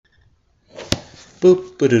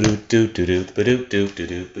Boop, ba-do-do-do-do-do,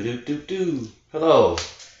 ba-do-do-do-do, ba-do-do-do. Hello,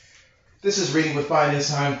 this is Reading with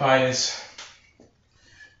Finest. I'm Finest,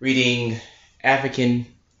 reading African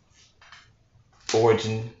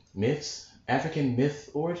origin myths, African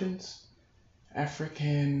myth origins,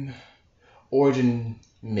 African origin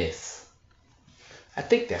myth. I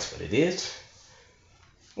think that's what it is.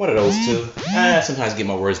 One of those two. I sometimes get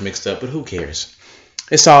my words mixed up, but who cares?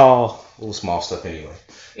 It's all little small stuff anyway.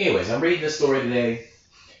 Anyways, I'm reading this story today,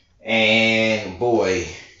 and boy,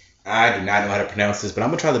 I do not know how to pronounce this, but I'm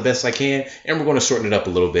going to try the best I can, and we're going to shorten it up a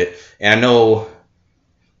little bit. And I know,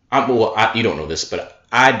 you don't know this, but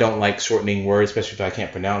I don't like shortening words, especially if I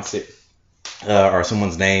can't pronounce it, or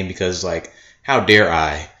someone's name, because, like, how dare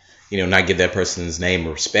I, not give that person's name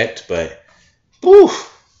respect, but, whew.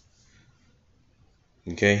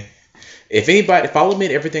 Okay? If anybody, follow me,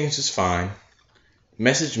 everything's just fine.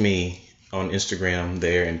 Message me on Instagram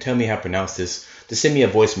there and tell me how to pronounce this. Just send me a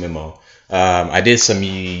voice memo. I did some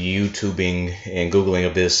YouTubing and Googling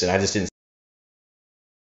of this, and I just didn't.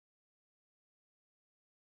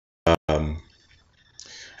 I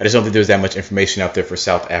just don't think there's that much information out there for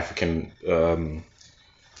South African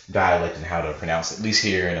dialect and how to pronounce it. At least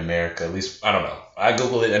here in America. At least, I don't know. I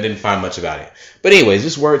Googled it and I didn't find much about it. But anyways,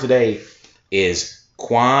 this word today is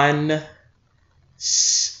Qwanciqutshaa.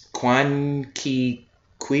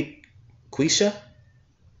 Qwanciqutshaa.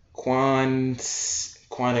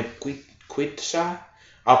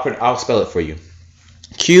 I'll spell it for you.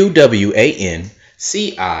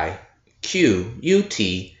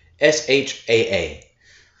 Qwanciqutshaa.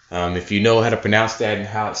 If you know how to pronounce that and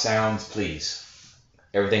how it sounds, please.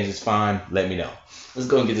 Everything's just fine. Let me know. Let's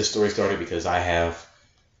go and get this story started because I have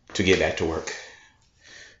to get back to work.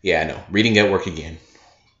 Yeah, I know. Reading at work again.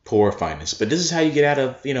 Poor Finest. But this is how you get out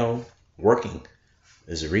of, working.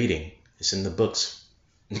 Is reading. It's in the books.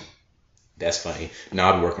 That's funny. No,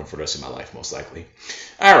 I'll be working for the rest of my life, most likely.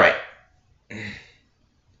 All right. I'm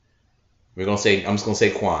just going to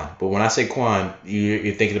say Quan. But when I say Quan,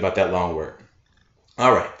 you're thinking about that long word.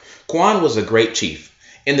 All right. Quan was a great chief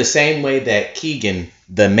in the same way that Keegan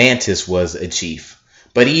the mantis was a chief.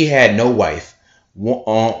 But he had no wife.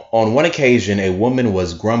 On one occasion, a woman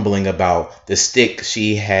was grumbling about the stick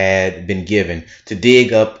she had been given to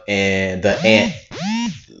dig up the ant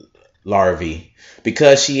larvae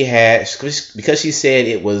because she said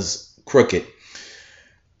it was crooked.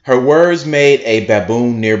 Her words made a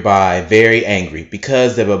baboon nearby very angry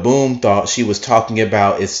because the baboon thought she was talking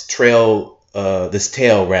about its tail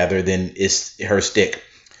rather than her stick.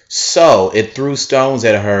 So it threw stones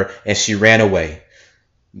at her and she ran away.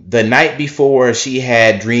 The night before, she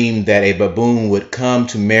had dreamed that a baboon would come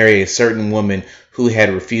to marry a certain woman who had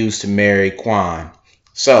refused to marry Quan.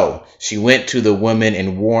 So she went to the woman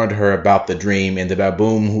and warned her about the dream and the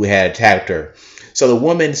baboon who had attacked her. So the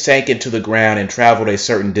woman sank into the ground and traveled a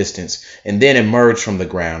certain distance and then emerged from the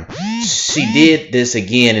ground. She did this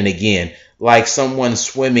again and again, like someone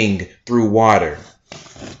swimming through water.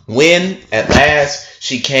 When at last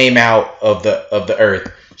she came out of the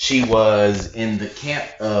earth, she was in the camp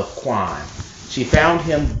of Quan. She found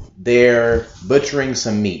him there butchering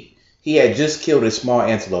some meat. He had just killed a small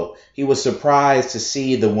antelope. He was surprised to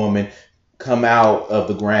see the woman come out of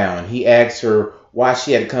the ground. He asked her why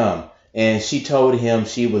she had come, and she told him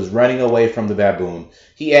she was running away from the baboon.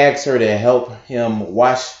 He asked her to help him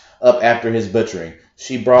wash up after his butchering.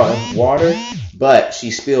 She brought him water, but she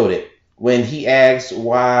spilled it. When he asked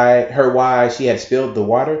why she had spilled the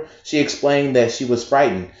water, she explained that she was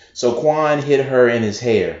frightened. So Quan hid her in his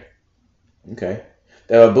hair. Okay.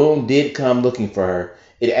 The baboon did come looking for her.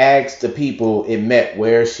 It asked the people it met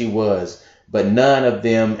where she was, but none of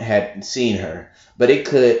them had seen her. But it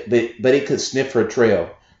could sniff her trail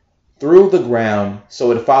through the ground,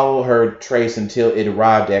 so it followed her trace until it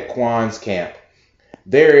arrived at Quan's camp.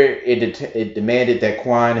 There it demanded that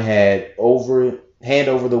Quan hand over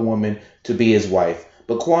the woman to be his wife.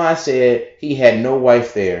 But Quan said he had no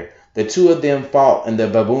wife there. The two of them fought and the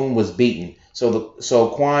baboon was beaten.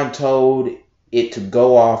 So Quan told it to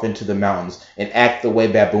go off into the mountains and act the way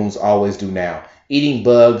baboons always do now, eating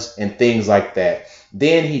bugs and things like that.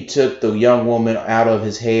 Then he took the young woman out of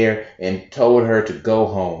his hair and told her to go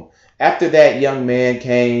home. After that, young man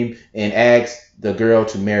came and asked the girl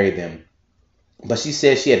to marry them. But she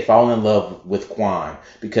said she had fallen in love with Quan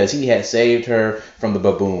because he had saved her from the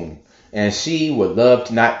baboon, and she would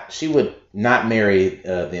not marry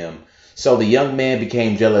them. So the young man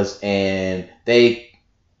became jealous, and they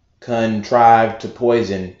contrived to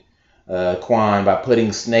poison Quan by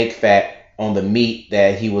putting snake fat on the meat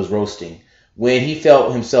that he was roasting. When he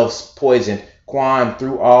felt himself poisoned, Quan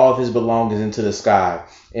threw all of his belongings into the sky.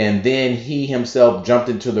 and then he himself jumped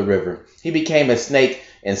into the river. He became a snake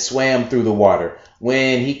and swam through the water.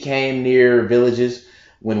 When he came near villages,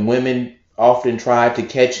 when women often tried to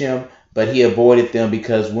catch him, but he avoided them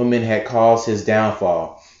because women had caused his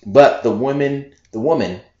downfall. But the woman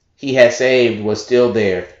he had saved was still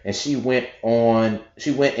there, and she went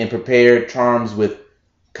and prepared charms with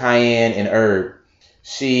cayenne and herb.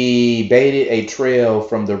 She baited a trail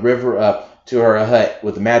from the river up to her hut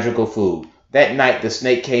with magical food. That night the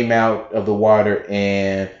snake came out of the water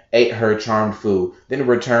and ate her charmed food, then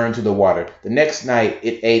returned to the water. The next night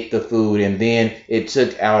it ate the food, and then it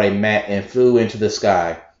took out a mat and flew into the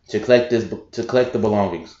sky to collect the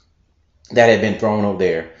belongings that had been thrown over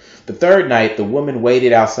there. The third night the woman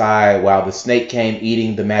waited outside while the snake came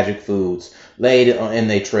eating the magic foods laid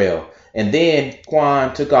in a trail. And then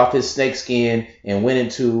Quan took off his snake skin and went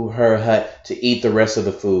into her hut to eat the rest of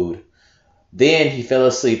the food. Then he fell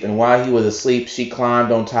asleep, and while he was asleep, she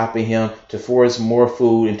climbed on top of him to force more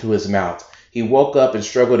food into his mouth. He woke up and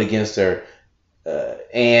struggled against her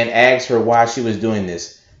and asked her why she was doing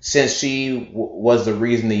this. Since she was the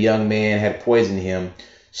reason the young man had poisoned him,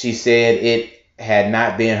 she said it had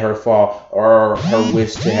not been her fault or her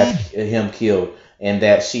wish to have him killed, and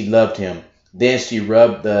that she loved him. Then she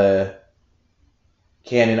rubbed the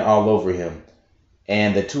cannon all over him,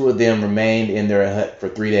 and the two of them remained in their hut for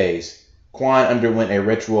 3 days. Quan underwent a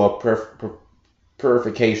ritual of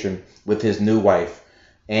purification with his new wife,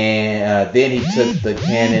 and then he took the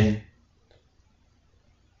cannon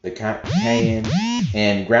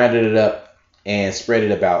and grounded it up and spread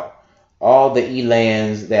it about. All the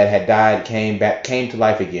elands that had died came to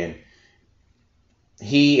life again.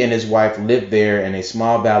 He and his wife lived there in a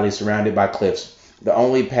small valley surrounded by cliffs. The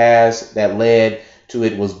only path that led to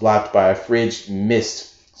it was blocked by a frigid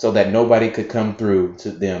mist so that nobody could come through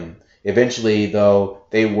to them. Eventually, though,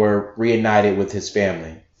 they were reunited with his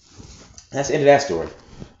family. That's the end of that story.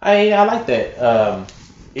 I like that.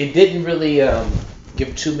 It didn't really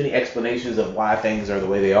give too many explanations of why things are the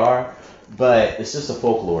way they are, but it's just a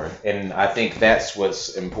folklore, and I think that's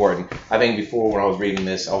what's important. I think before when I was reading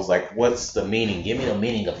this, I was like, what's the meaning? Give me the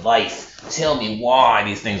meaning of life. Tell me why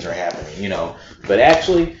these things are happening, But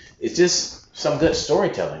actually, it's just some good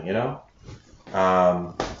storytelling,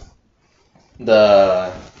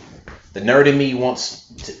 The nerd in me wants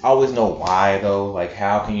to always know why, though. Like,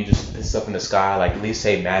 how can you just put stuff in the sky? Like, at least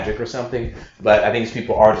say magic or something. But I think these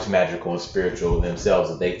people are just magical and spiritual themselves,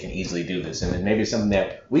 that they can easily do this. And then maybe it's something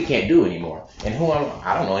that we can't do anymore. And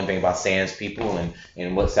I don't know anything about Sans people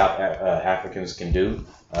and what South Africans can do.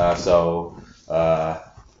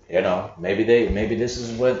 Maybe this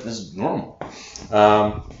is normal.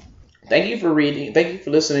 Thank you for reading. Thank you for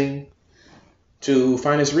listening to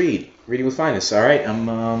Finest Reading with Finest. All right,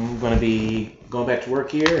 I'm going to be going back to work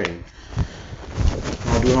here and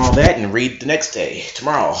I'm doing all that and read the next day.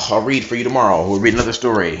 Tomorrow, I'll read for you tomorrow. We'll read another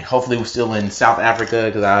story. Hopefully we're still in South Africa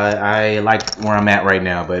because I like where I'm at right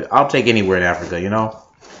now, but I'll take anywhere in Africa,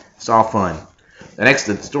 It's all fun. The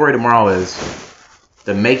story tomorrow is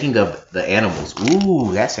the making of the animals.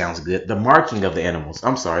 Ooh, that sounds good. The marking of the animals.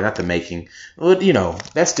 I'm sorry, not the making. Well,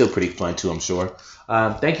 that's still pretty fun too, I'm sure.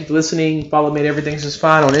 Thank you for listening. Follow me at Everything's Just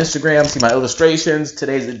Fine on Instagram. See my illustrations.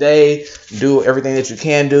 Today's the day. Do everything that you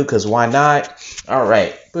can do, because why not? All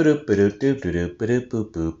right.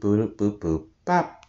 Bop.